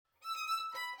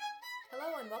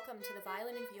and welcome to the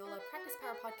Violin and Viola Practice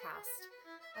Power Podcast.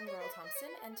 I'm Laurel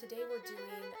Thompson, and today we're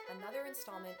doing another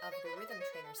installment of the Rhythm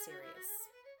Trainer series.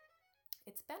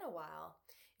 It's been a while.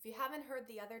 If you haven't heard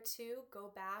the other two,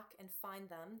 go back and find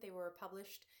them. They were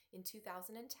published in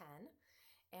 2010,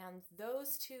 and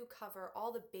those two cover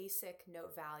all the basic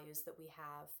note values that we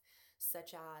have,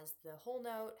 such as the whole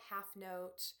note, half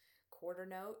note, quarter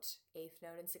note, eighth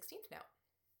note, and 16th note.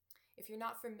 If you're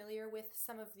not familiar with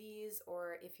some of these,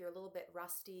 or if you're a little bit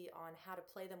rusty on how to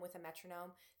play them with a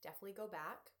metronome, definitely go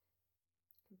back.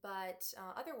 But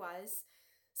otherwise,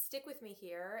 stick with me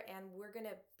here, and we're going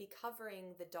to be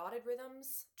covering the dotted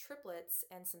rhythms, triplets,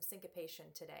 and some syncopation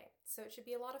today. So it should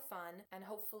be a lot of fun and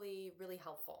hopefully really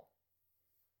helpful.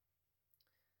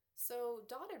 So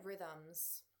dotted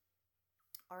rhythms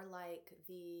are like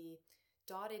the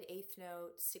dotted eighth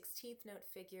note, 16th note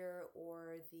figure,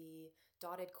 or the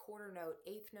dotted quarter note,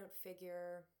 eighth note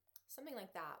figure, something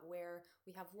like that, where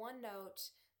we have one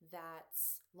note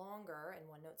that's longer and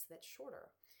one note that's shorter.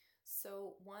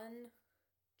 So one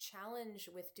challenge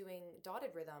with doing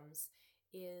dotted rhythms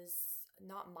is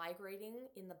not migrating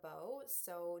in the bow,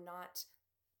 so not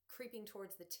creeping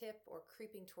towards the tip or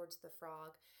creeping towards the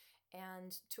frog.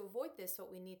 And to avoid this,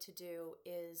 what we need to do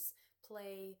is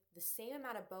play the same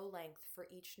amount of bow length for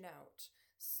each note.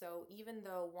 So even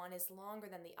though one is longer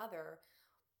than the other,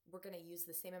 we're going to use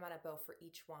the same amount of bow for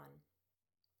each one.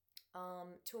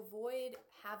 To avoid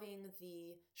having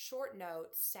the short note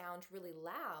sound really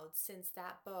loud, since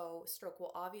that bow stroke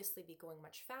will obviously be going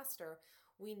much faster,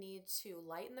 we need to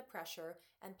lighten the pressure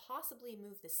and possibly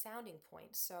move the sounding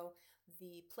point. So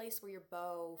the place where your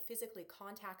bow physically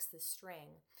contacts the string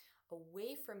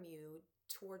away from you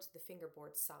towards the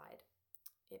fingerboard side.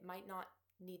 It might not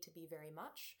need to be very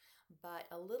much, but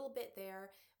a little bit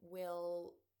there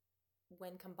will,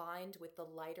 when combined with the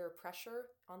lighter pressure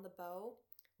on the bow,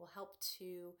 will help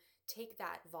to take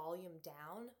that volume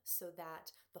down so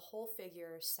that the whole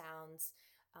figure sounds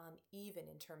even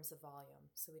in terms of volume.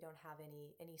 So we don't have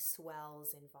any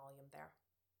swells in volume there.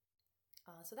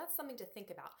 So that's something to think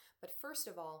about. But first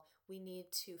of all, we need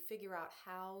to figure out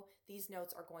how these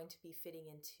notes are going to be fitting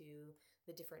into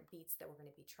the different beats that we're going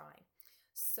to be trying.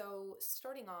 So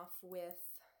starting off with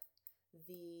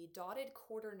the dotted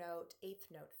quarter note, eighth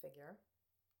note figure.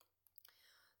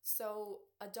 So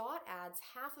a dot adds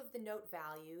half of the note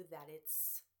value that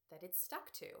it's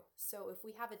stuck to. So if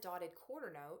we have a dotted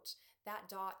quarter note, that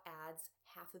dot adds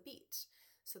half a beat.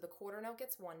 So the quarter note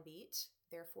gets one beat,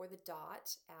 therefore the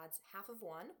dot adds half of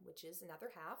one, which is another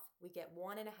half. We get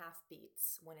 1.5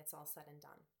 beats when it's all said and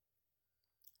done.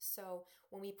 So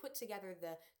when we put together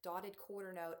the dotted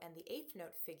quarter note and the eighth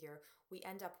note figure, we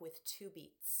end up with 2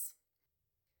 beats.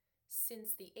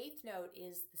 Since the eighth note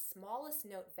is the smallest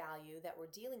note value that we're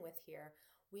dealing with here,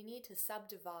 we need to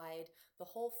subdivide the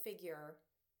whole figure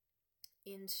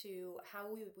into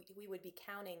how we would be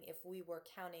counting if we were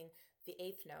counting the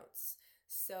eighth notes.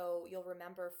 So you'll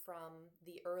remember from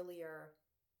the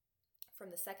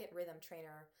second rhythm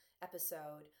trainer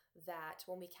episode that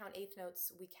when we count eighth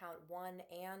notes, we count 1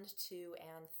 and 2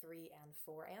 and 3 and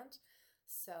 4 and.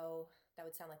 So that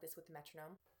would sound like this with the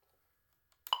metronome.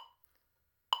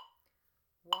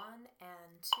 1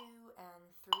 and 2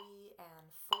 and 3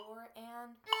 and 4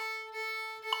 and.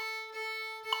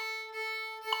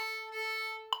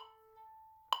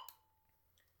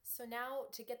 So now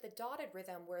to get the dotted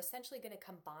rhythm, we're essentially going to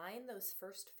combine those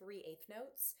first 3 eighth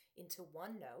notes into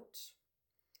one note.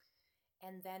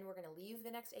 And then we're going to leave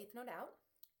the next eighth note out,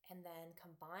 and then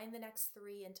combine the next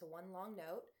 3 into one long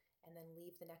note, and then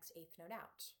leave the next eighth note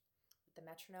out. With the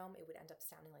metronome, it would end up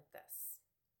sounding like this.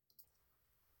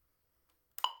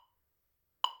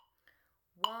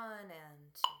 1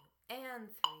 and 2 and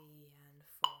 3 and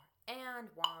 4 and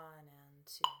 1 and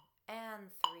 2 and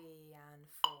 3 and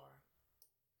 4.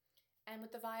 And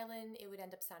with the violin, it would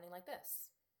end up sounding like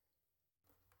this.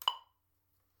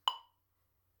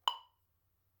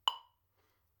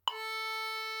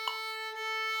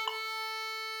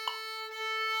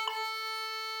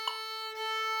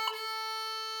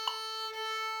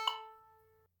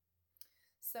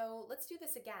 So let's do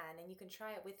this again, and you can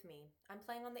try it with me. I'm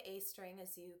playing on the A string,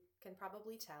 as you can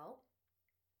probably tell.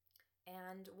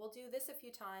 And we'll do this a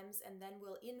few times, and then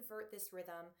we'll invert this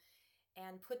rhythm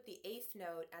and put the eighth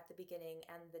note at the beginning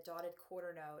and the dotted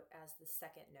quarter note as the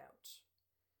second note.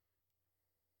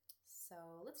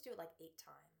 So let's do it like 8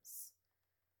 times.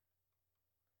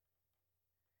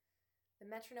 The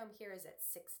metronome here is at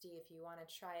 60 if you want to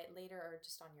try it later or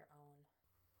just on your own.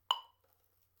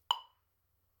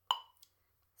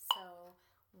 So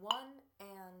 1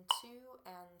 and 2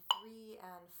 and 3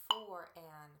 and 4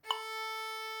 and.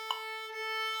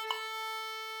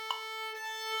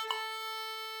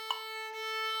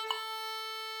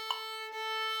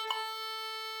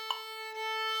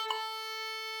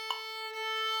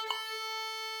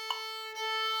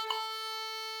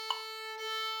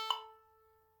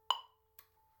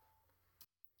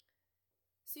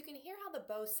 you can hear how the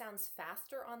bow sounds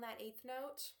faster on that eighth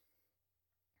note.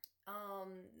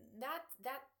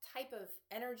 That type of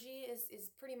energy is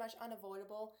pretty much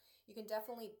unavoidable. You can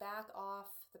definitely back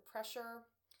off the pressure,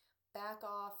 back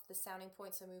off the sounding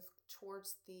point, so move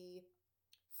towards the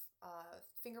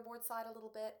fingerboard side a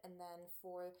little bit, and then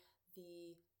for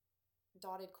the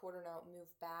dotted quarter note, move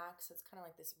back, so it's kind of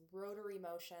like this rotary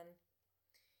motion.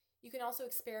 You can also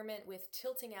experiment with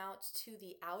tilting out to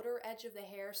the outer edge of the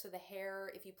hair, so the hair,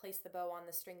 if you place the bow on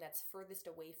the string that's furthest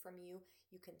away from you,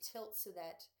 you can tilt so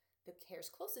that the hairs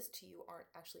closest to you aren't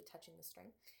actually touching the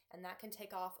string, and that can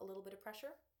take off a little bit of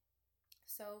pressure.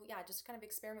 So yeah, just kind of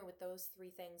experiment with those three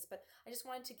things. But I just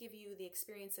wanted to give you the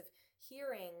experience of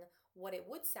hearing what it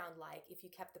would sound like if you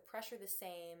kept the pressure the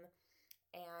same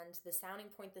and the sounding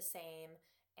point the same,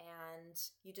 and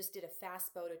you just did a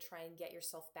fast bow to try and get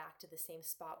yourself back to the same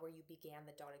spot where you began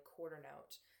the dotted quarter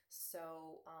note.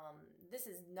 So this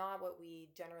is not what we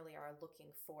generally are looking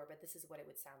for, but this is what it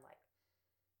would sound like.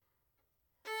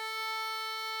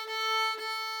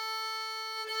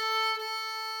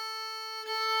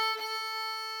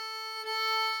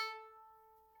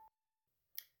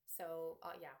 So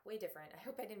yeah, way different. I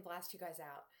hope I didn't blast you guys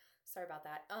out. Sorry about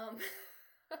that.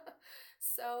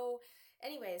 So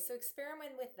anyway, so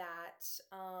experiment with that.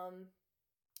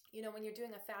 When you're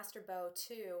doing a faster bow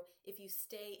too, if you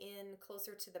stay in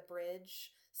closer to the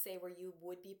bridge, say where you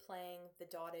would be playing the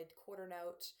dotted quarter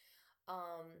note,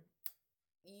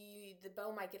 the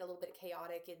bow might get a little bit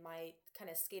chaotic. It might kind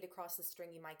of skate across the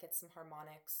string. You might get some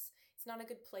harmonics. It's not a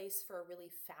good place for a really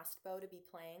fast bow to be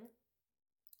playing.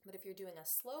 But if you're doing a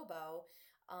slow bow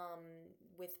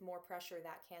with more pressure,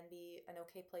 that can be an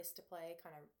okay place to play,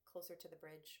 kind of closer to the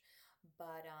bridge.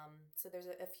 But so there's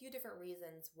a few different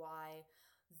reasons why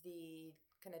the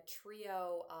kind of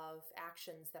trio of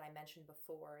actions that I mentioned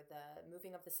before, the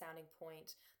moving of the sounding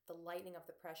point, the lightening of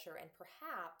the pressure, and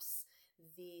perhaps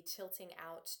the tilting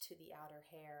out to the outer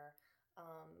hair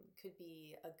could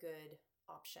be a good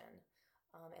option.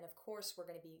 And of course, we're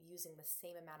going to be using the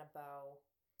same amount of bow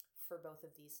for both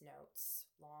of these notes,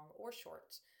 long or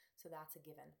short. So that's a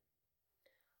given.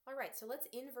 All right, so let's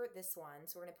invert this one.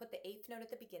 So we're going to put the eighth note at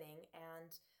the beginning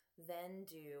and then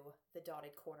do the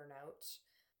dotted quarter note.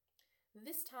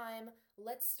 This time,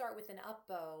 let's start with an up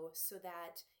bow so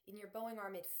that in your bowing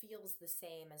arm it feels the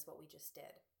same as what we just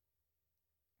did.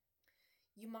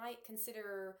 You might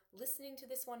consider listening to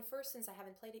this one first since I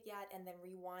haven't played it yet, and then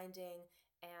rewinding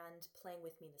and playing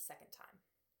with me the second time.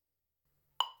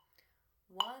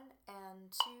 1 and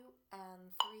 2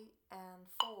 and 3 and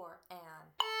 4 and.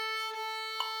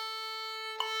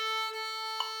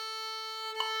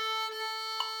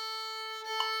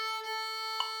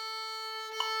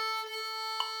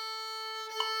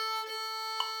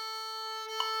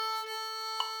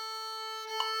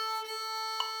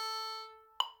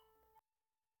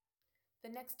 The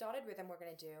next dotted rhythm we're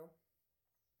going to do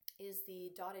is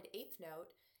the dotted eighth note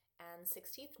and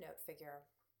 16th note figure.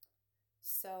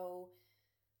 So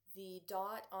the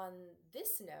dot on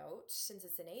this note, since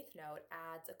it's an eighth note,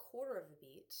 adds a quarter of a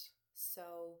beat.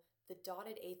 So the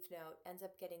dotted eighth note ends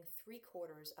up getting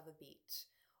 3/4 of a beat,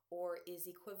 or is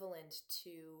equivalent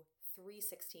to 3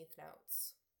 16th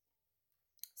notes.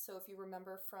 So if you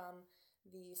remember from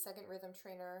the second rhythm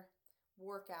trainer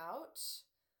workout,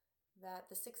 that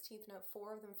the 16th note,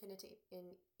 4 of them fit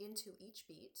into each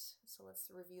beat. So let's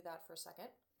review that for a second.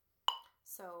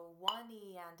 So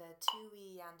 1E and a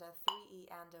 2E and a 3E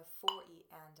and a 4E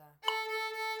and a.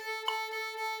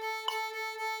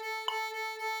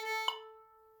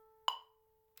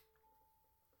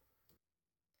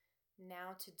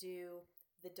 Now to do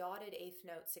the dotted eighth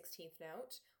note, 16th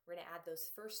note, we're going to add those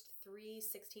first 3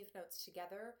 16th notes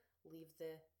together, leave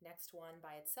the next one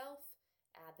by itself,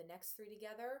 add the next 3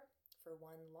 together for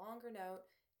one longer note,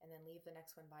 and then leave the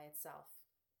next one by itself.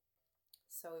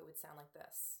 So it would sound like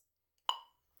this.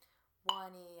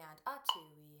 1E and a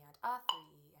 2E and a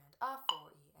 3E and a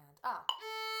 4E and a.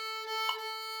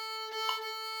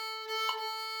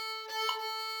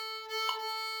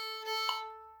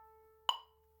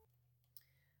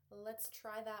 Let's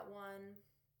try that one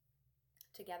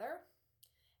together,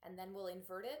 and then we'll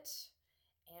invert it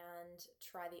and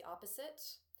try the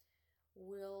opposite.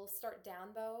 We'll start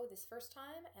down bow this first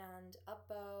time and up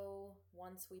bow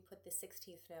once we put the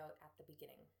 16th note at the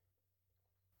beginning.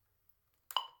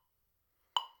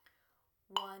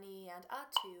 1E and a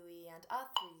 2E and a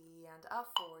 3E and a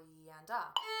 4E and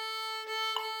a.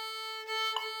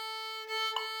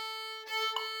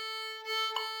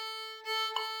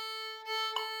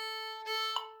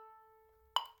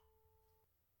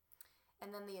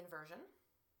 And then the inversion.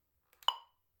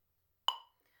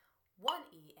 1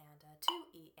 E and a, 2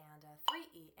 E and a, 3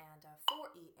 E and a, 4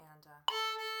 E and a.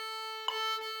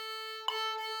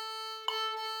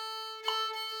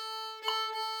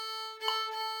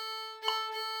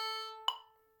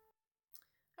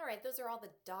 All right, those are all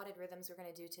the dotted rhythms we're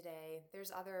going to do today.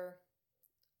 There's other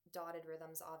dotted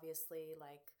rhythms, obviously,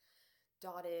 like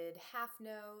dotted half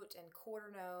note and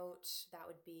quarter note. That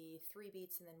would be 3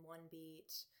 beats and then 1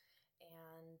 beat.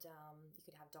 And you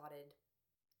could have dotted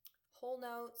whole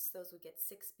notes. Those would get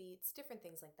 6 beats, different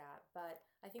things like that. But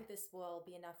I think this will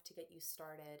be enough to get you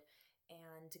started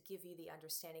and to give you the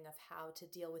understanding of how to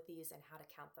deal with these and how to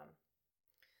count them.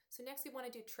 So next we want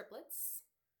to do triplets.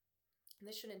 And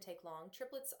this shouldn't take long.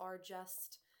 Triplets are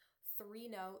just 3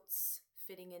 notes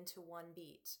fitting into 1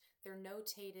 beat. They're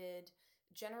notated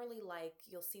generally like,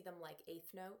 you'll see them like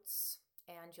eighth notes,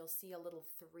 and you'll see a little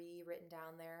 3 written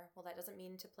down there. Well, that doesn't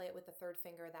mean to play it with the 3rd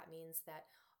finger. That means that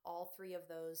all 3 of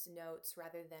those notes,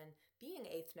 rather than being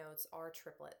eighth notes, are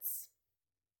triplets.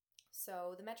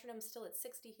 So the metronome's still at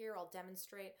 60 here. I'll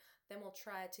demonstrate, then we'll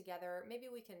try it together. Maybe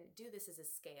we can do this as a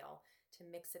scale to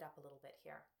mix it up a little bit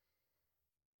here.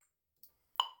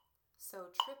 So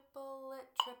triplet,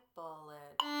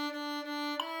 triplet.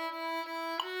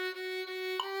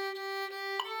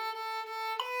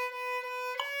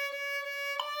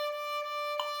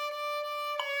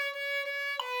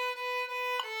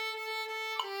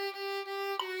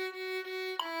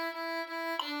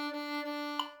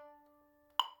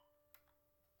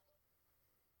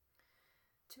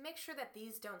 To make sure that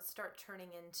these don't start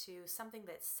turning into something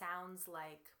that sounds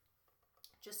like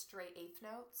just straight eighth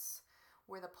notes,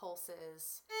 where the pulse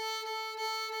is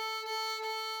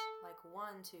like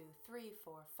 1, 2, 3,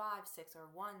 4, 5, 6, or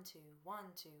 1, 2,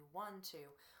 1, 2, 1, 2.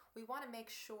 We want to make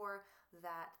sure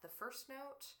that the first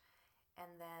note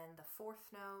and then the 4th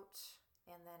note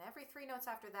and then every 3 notes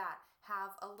after that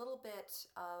have a little bit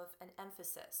of an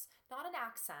emphasis. Not an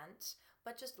accent,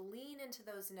 but just lean into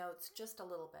those notes just a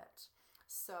little bit.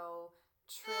 So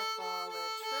triplet,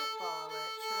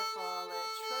 triplet, triplet,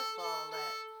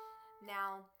 triplet.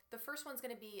 Now, the first one's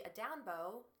going to be a down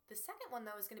bow. The second one,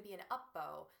 though, is going to be an up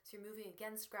bow. So you're moving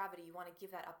against gravity. You want to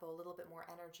give that up bow a little bit more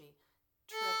energy.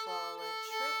 Triplet,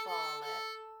 triplet,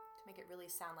 to make it really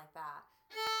sound like that.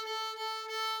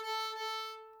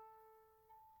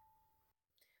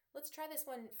 Let's try this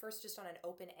one first just on an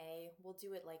open A. We'll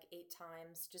do it like 8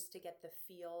 times just to get the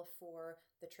feel for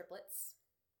the triplets.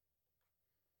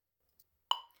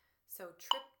 So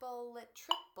triplet,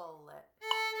 triplet.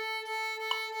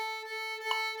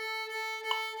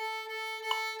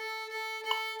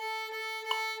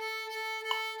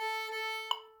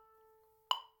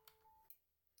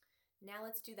 Now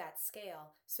let's do that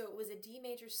scale. So it was a D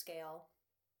major scale.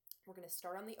 We're going to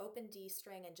start on the open D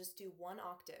string and just do 1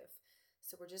 octave.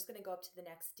 So we're just going to go up to the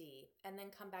next D and then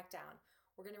come back down.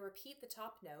 We're going to repeat the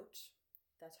top note,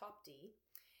 the top D,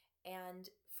 and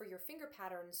for your finger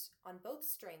patterns on both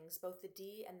strings, both the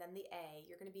D and then the A,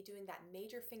 you're going to be doing that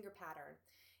major finger pattern.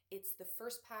 It's the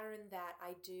first pattern that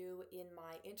I do in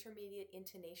my intermediate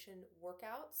intonation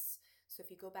workouts. So if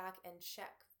you go back and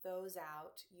check those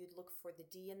out, you'd look for the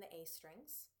D and the A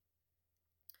strings.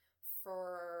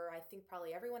 For, I think,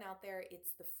 probably everyone out there,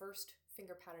 it's the first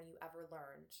finger pattern you ever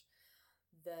learned.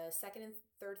 The 2nd and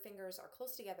 3rd fingers are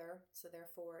close together, so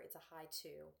therefore it's a high 2.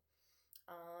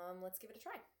 Let's give it a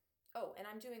try. Oh, and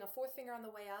I'm doing a 4th finger on the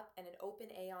way up and an open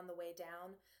A on the way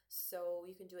down, so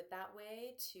you can do it that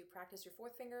way to practice your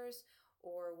 4th fingers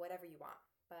or whatever you want.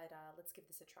 But let's give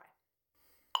this a try.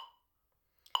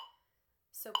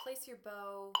 So place your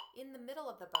bow in the middle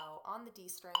of the bow on the D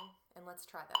string, and let's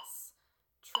try this.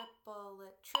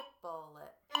 Triplet,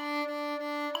 triplet.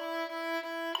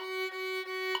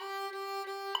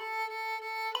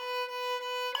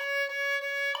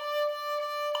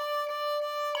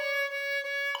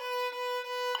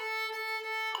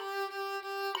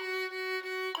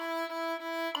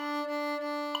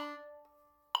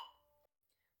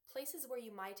 Places where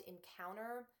you might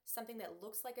encounter something that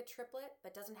looks like a triplet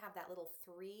but doesn't have that little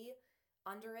 3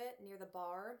 under it near the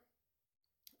bar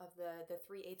of the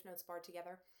 3 eighth notes barred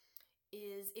together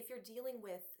is if you're dealing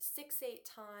with 6/8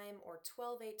 time or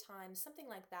 12/8 time, something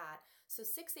like that. So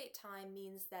 6/8 time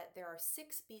means that there are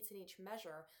 6 beats in each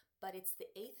measure, but it's the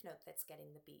eighth note that's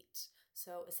getting the beat.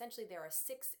 So essentially there are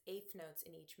 6 eighth notes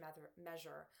in each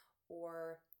measure,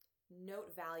 or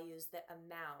note values that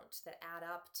amount, that add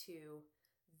up to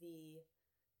the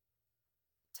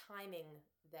timing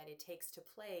that it takes to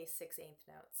play 6 eighth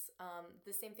notes.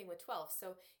 The same thing with 12.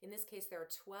 So in this case, there are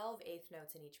 12 eighth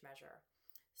notes in each measure.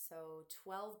 So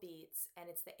 12 beats, and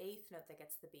it's the eighth note that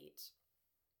gets the beat.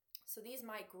 So these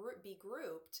might be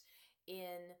grouped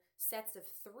in sets of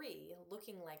 3,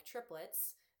 looking like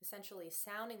triplets, essentially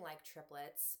sounding like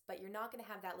triplets, but you're not going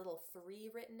to have that little 3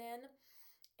 written in,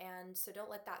 and so don't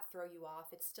let that throw you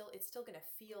off. It's still going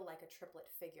to feel like a triplet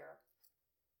figure.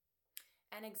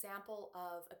 An example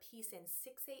of a piece in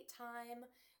 6/8 time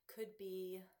could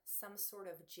be some sort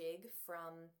of jig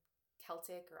from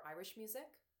Celtic or Irish music.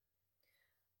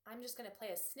 I'm just going to play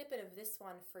a snippet of this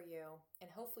one for you,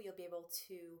 and hopefully you'll be able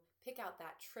to pick out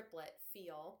that triplet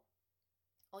feel.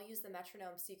 I'll use the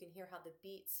metronome so you can hear how the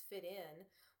beats fit in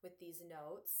with these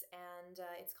notes, and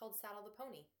it's called Saddle the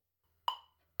Pony.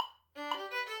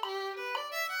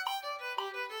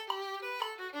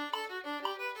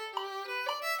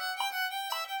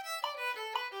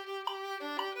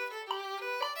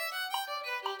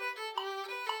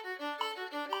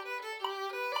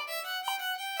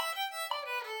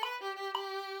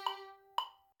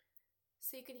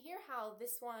 So you can hear how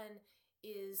this one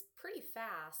is pretty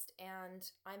fast,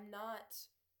 and I'm not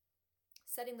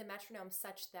setting the metronome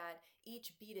such that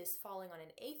each beat is falling on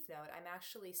an 8th note. I'm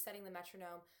actually setting the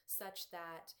metronome such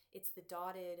that it's the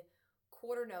dotted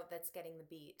quarter note that's getting the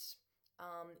beat.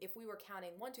 If we were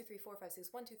counting 1, 2, 3, 4, 5,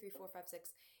 6, 1, 2, 3, 4, 5,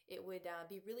 6, it would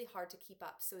be really hard to keep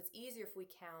up. So it's easier if we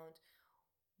count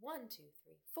 1, 2,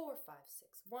 3, 4, 5,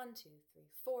 6, 1, 2, 3,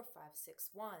 4, 5, 6,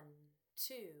 1,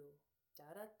 2, da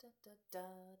da da da da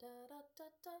da da da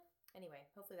da. Anyway,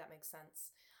 hopefully that makes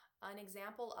sense. An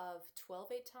example of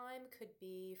 12/8 time could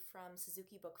be from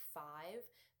Suzuki Book 5,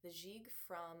 the Jig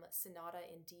from Sonata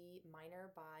in D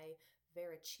minor by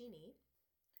Veracini.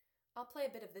 I'll play a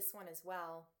bit of this one as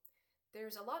well.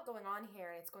 There's a lot going on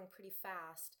here and it's going pretty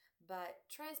fast, but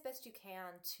try as best you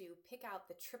can to pick out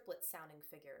the triplet sounding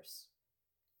figures.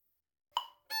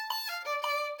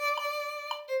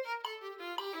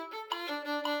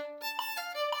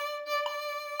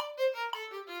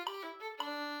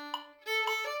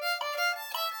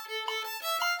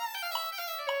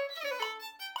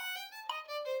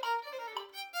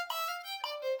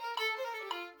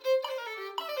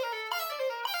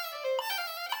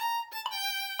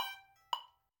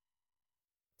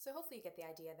 So hopefully you get the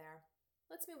idea there.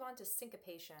 Let's move on to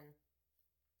syncopation.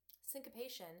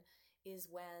 Syncopation is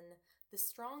when the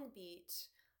strong beat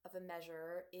of a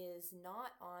measure is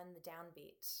not on the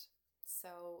downbeat.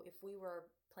 So if we were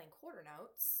playing quarter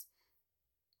notes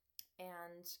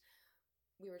and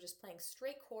we were just playing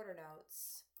straight quarter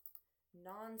notes,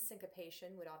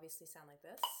 non-syncopation would obviously sound like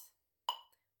this.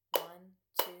 1,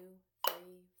 2,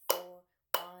 3, 4,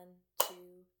 1,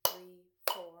 2, 3,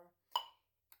 4.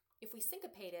 If we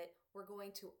syncopate it, we're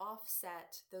going to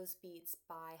offset those beats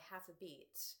by half a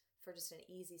beat for just an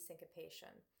easy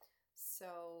syncopation.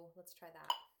 So let's try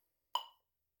that.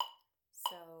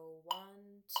 So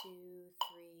 1, 2,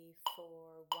 3,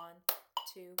 4, 1,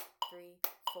 2, 3,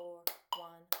 4,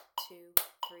 1, 2,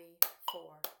 3,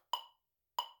 4.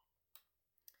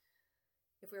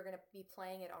 If we were going to be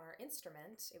playing it on our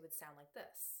instrument, it would sound like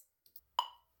this.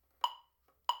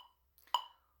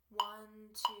 1,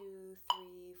 2,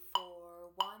 3, 4,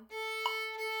 1.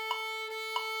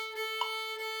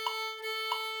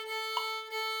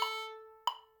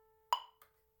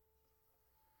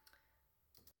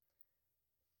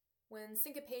 When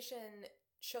syncopation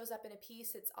shows up in a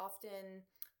piece, it's often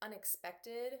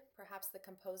unexpected. Perhaps the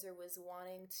composer was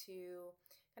wanting to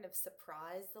kind of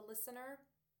surprise the listener.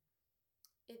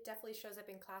 It definitely shows up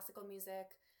in classical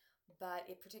music, but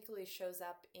it particularly shows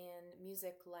up in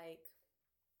music like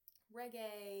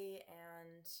reggae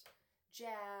and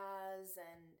jazz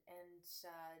and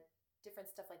different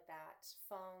stuff like that,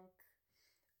 funk.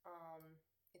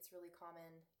 It's really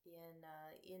common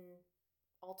in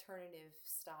alternative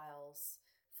styles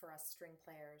for us string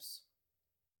players.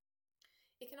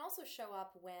 It can also show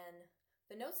up when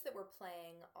the notes that we're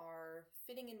playing are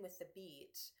fitting in with the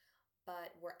beat,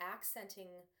 but we're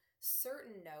accenting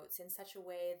certain notes in such a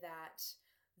way that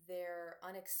they're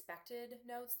unexpected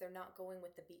notes. They're not going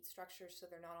with the beat structure, so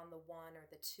they're not on the 1 or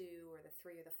the 2 or the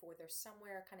 3 or the 4. They're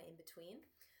somewhere kind of in between.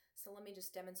 So let me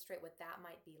just demonstrate what that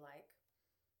might be like.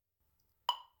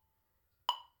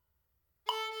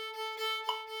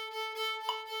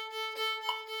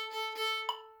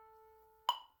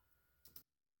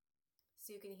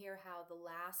 So you can hear how the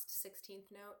last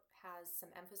 16th note has some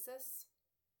emphasis.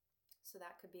 So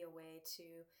that could be a way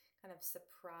to kind of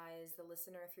surprise the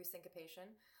listener through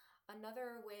syncopation.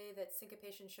 Another way that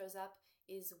syncopation shows up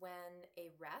is when a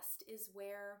rest is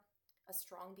where a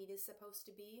strong beat is supposed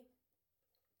to be.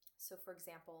 So for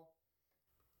example,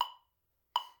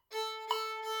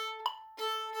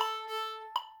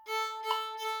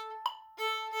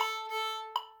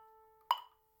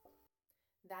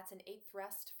 that's an eighth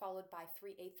rest followed by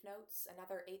 3/8 notes,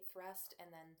 another eighth rest,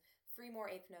 and then 3 more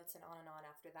eighth notes and on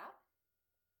after that.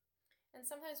 And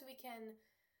sometimes we can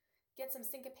get some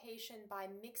syncopation by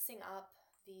mixing up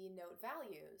the note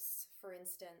values. For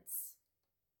instance,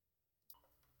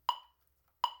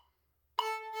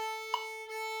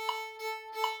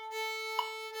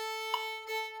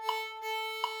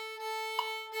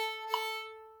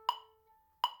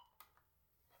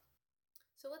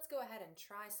 so let's go ahead and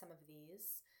try some of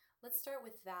these. Let's start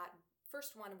with that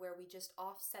first one where we just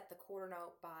offset the quarter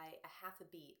note by a half a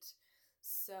beat.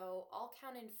 So I'll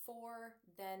count in 4,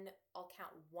 then I'll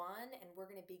count 1, and we're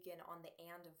going to begin on the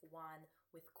and of 1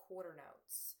 with quarter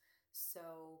notes.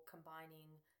 So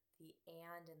combining the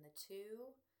and and the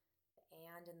 2, the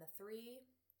and and the 3,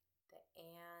 the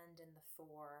and and the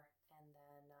 4, and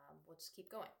then we'll just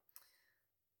keep going.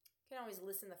 You can always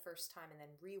listen the first time and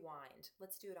then rewind.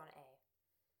 Let's do it on A.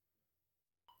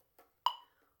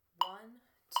 1,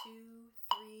 2,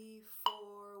 3,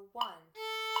 4, 1.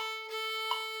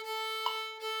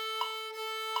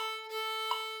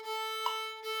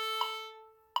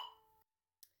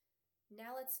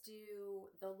 Now let's do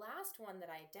the last one that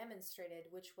I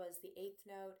demonstrated, which was the eighth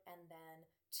note and then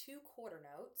 2 quarter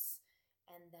notes,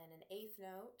 and then an eighth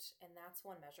note, and that's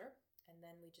one measure, and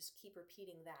then we just keep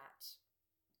repeating that.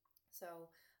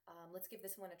 So let's give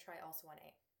this one a try also on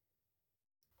A.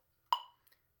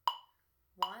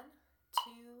 1,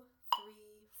 2,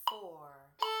 3,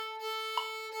 4.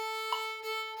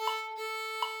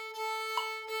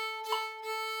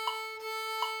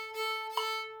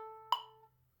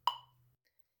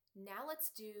 Now let's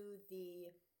do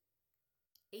the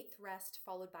eighth rest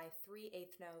followed by 3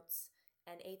 eighth notes,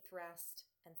 an eighth rest,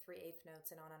 and 3 eighth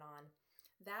notes, and on.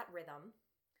 That rhythm.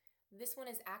 This one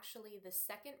is actually the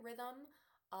second rhythm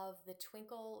of the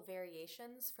Twinkle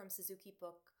Variations from Suzuki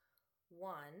Book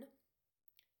 1.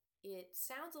 It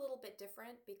sounds a little bit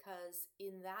different because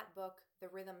in that book, the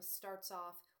rhythm starts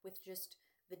off with just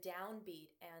the downbeat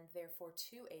and therefore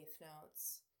 2 eighth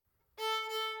notes.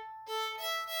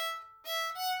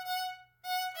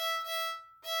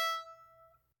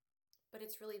 But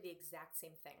it's really the exact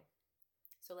same thing.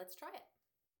 So let's try it.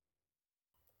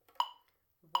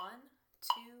 1,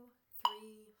 2,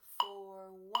 3,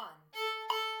 4, 1.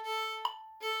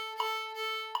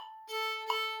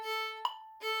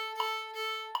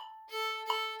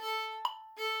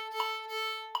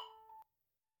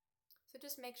 So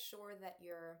just make sure that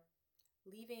you're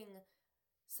leaving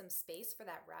some space for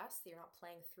that rest, that you're not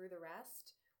playing through the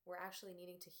rest. We're actually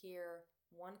needing to hear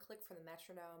 1 click from the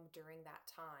metronome during that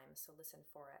time, so listen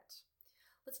for it.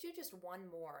 Let's do just one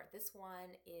more. This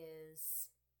one is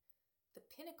the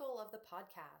pinnacle of the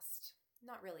podcast.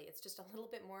 Not really, it's just a little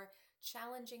bit more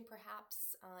challenging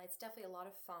perhaps. It's definitely a lot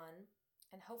of fun,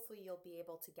 and hopefully you'll be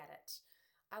able to get it.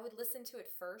 I would listen to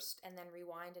it first and then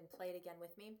rewind and play it again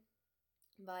with me.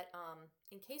 But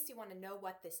in case you want to know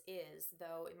what this is,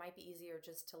 though it might be easier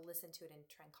just to listen to it and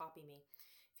try and copy me.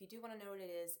 If you do want to know what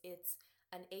it is, it's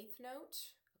an eighth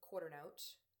note, a quarter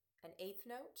note, an eighth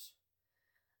note,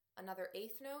 another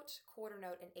eighth note, quarter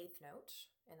note, and eighth note,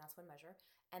 and that's one measure,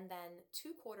 and then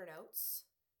 2 quarter notes,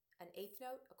 an eighth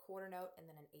note, a quarter note,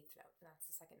 and then an eighth note, and that's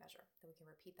the second measure. Then we can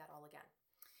repeat that all again.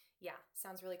 Yeah,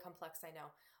 sounds really complex, I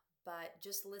know, but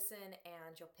just listen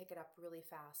and you'll pick it up really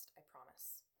fast, I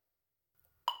promise.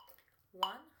 1,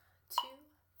 2,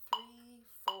 3,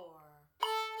 4.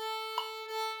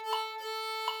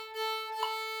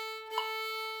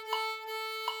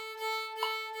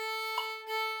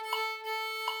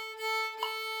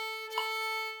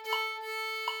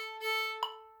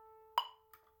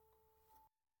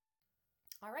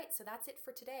 All right, so that's it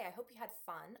for today. I hope you had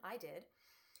fun. I did.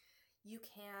 You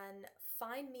can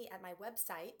find me at my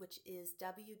website, which is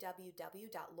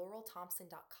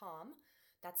www.laurelthompson.com.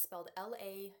 That's spelled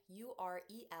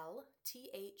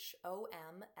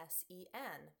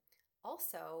LAURELTHOMSEN.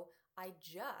 Also, I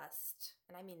just,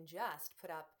 and I mean just, put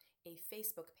up a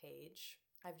Facebook page.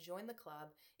 I've joined the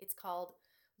club. It's called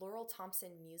Laurel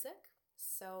Thompson Music.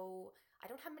 So I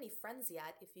don't have many friends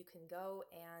yet. If you can go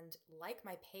and like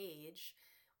my page,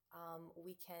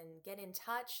 we can get in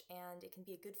touch, and it can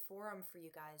be a good forum for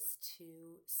you guys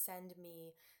to send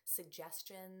me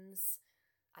suggestions,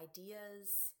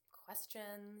 ideas,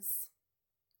 questions,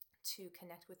 to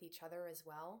connect with each other as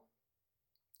well.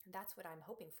 That's what I'm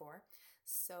hoping for.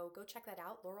 So go check that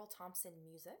out, Laurel Thompson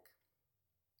Music.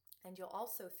 And you'll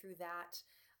also, through that,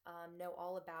 know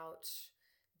all about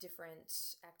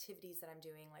different activities that I'm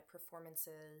doing, like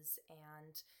performances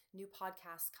and new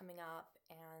podcasts coming up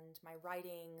and my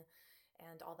writing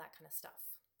and all that kind of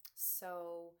stuff.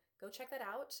 So go check that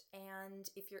out. And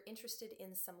if you're interested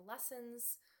in some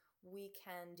lessons, we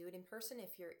can do it in person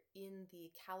if you're in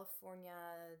the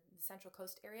California Central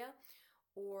Coast area,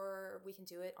 or we can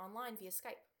do it online via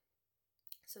Skype.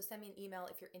 So send me an email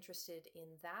if you're interested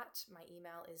in that. My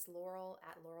email is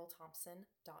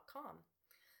laurel@laurelthompson.com.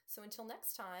 So until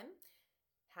next time,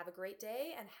 have a great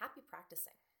day and happy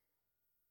practicing.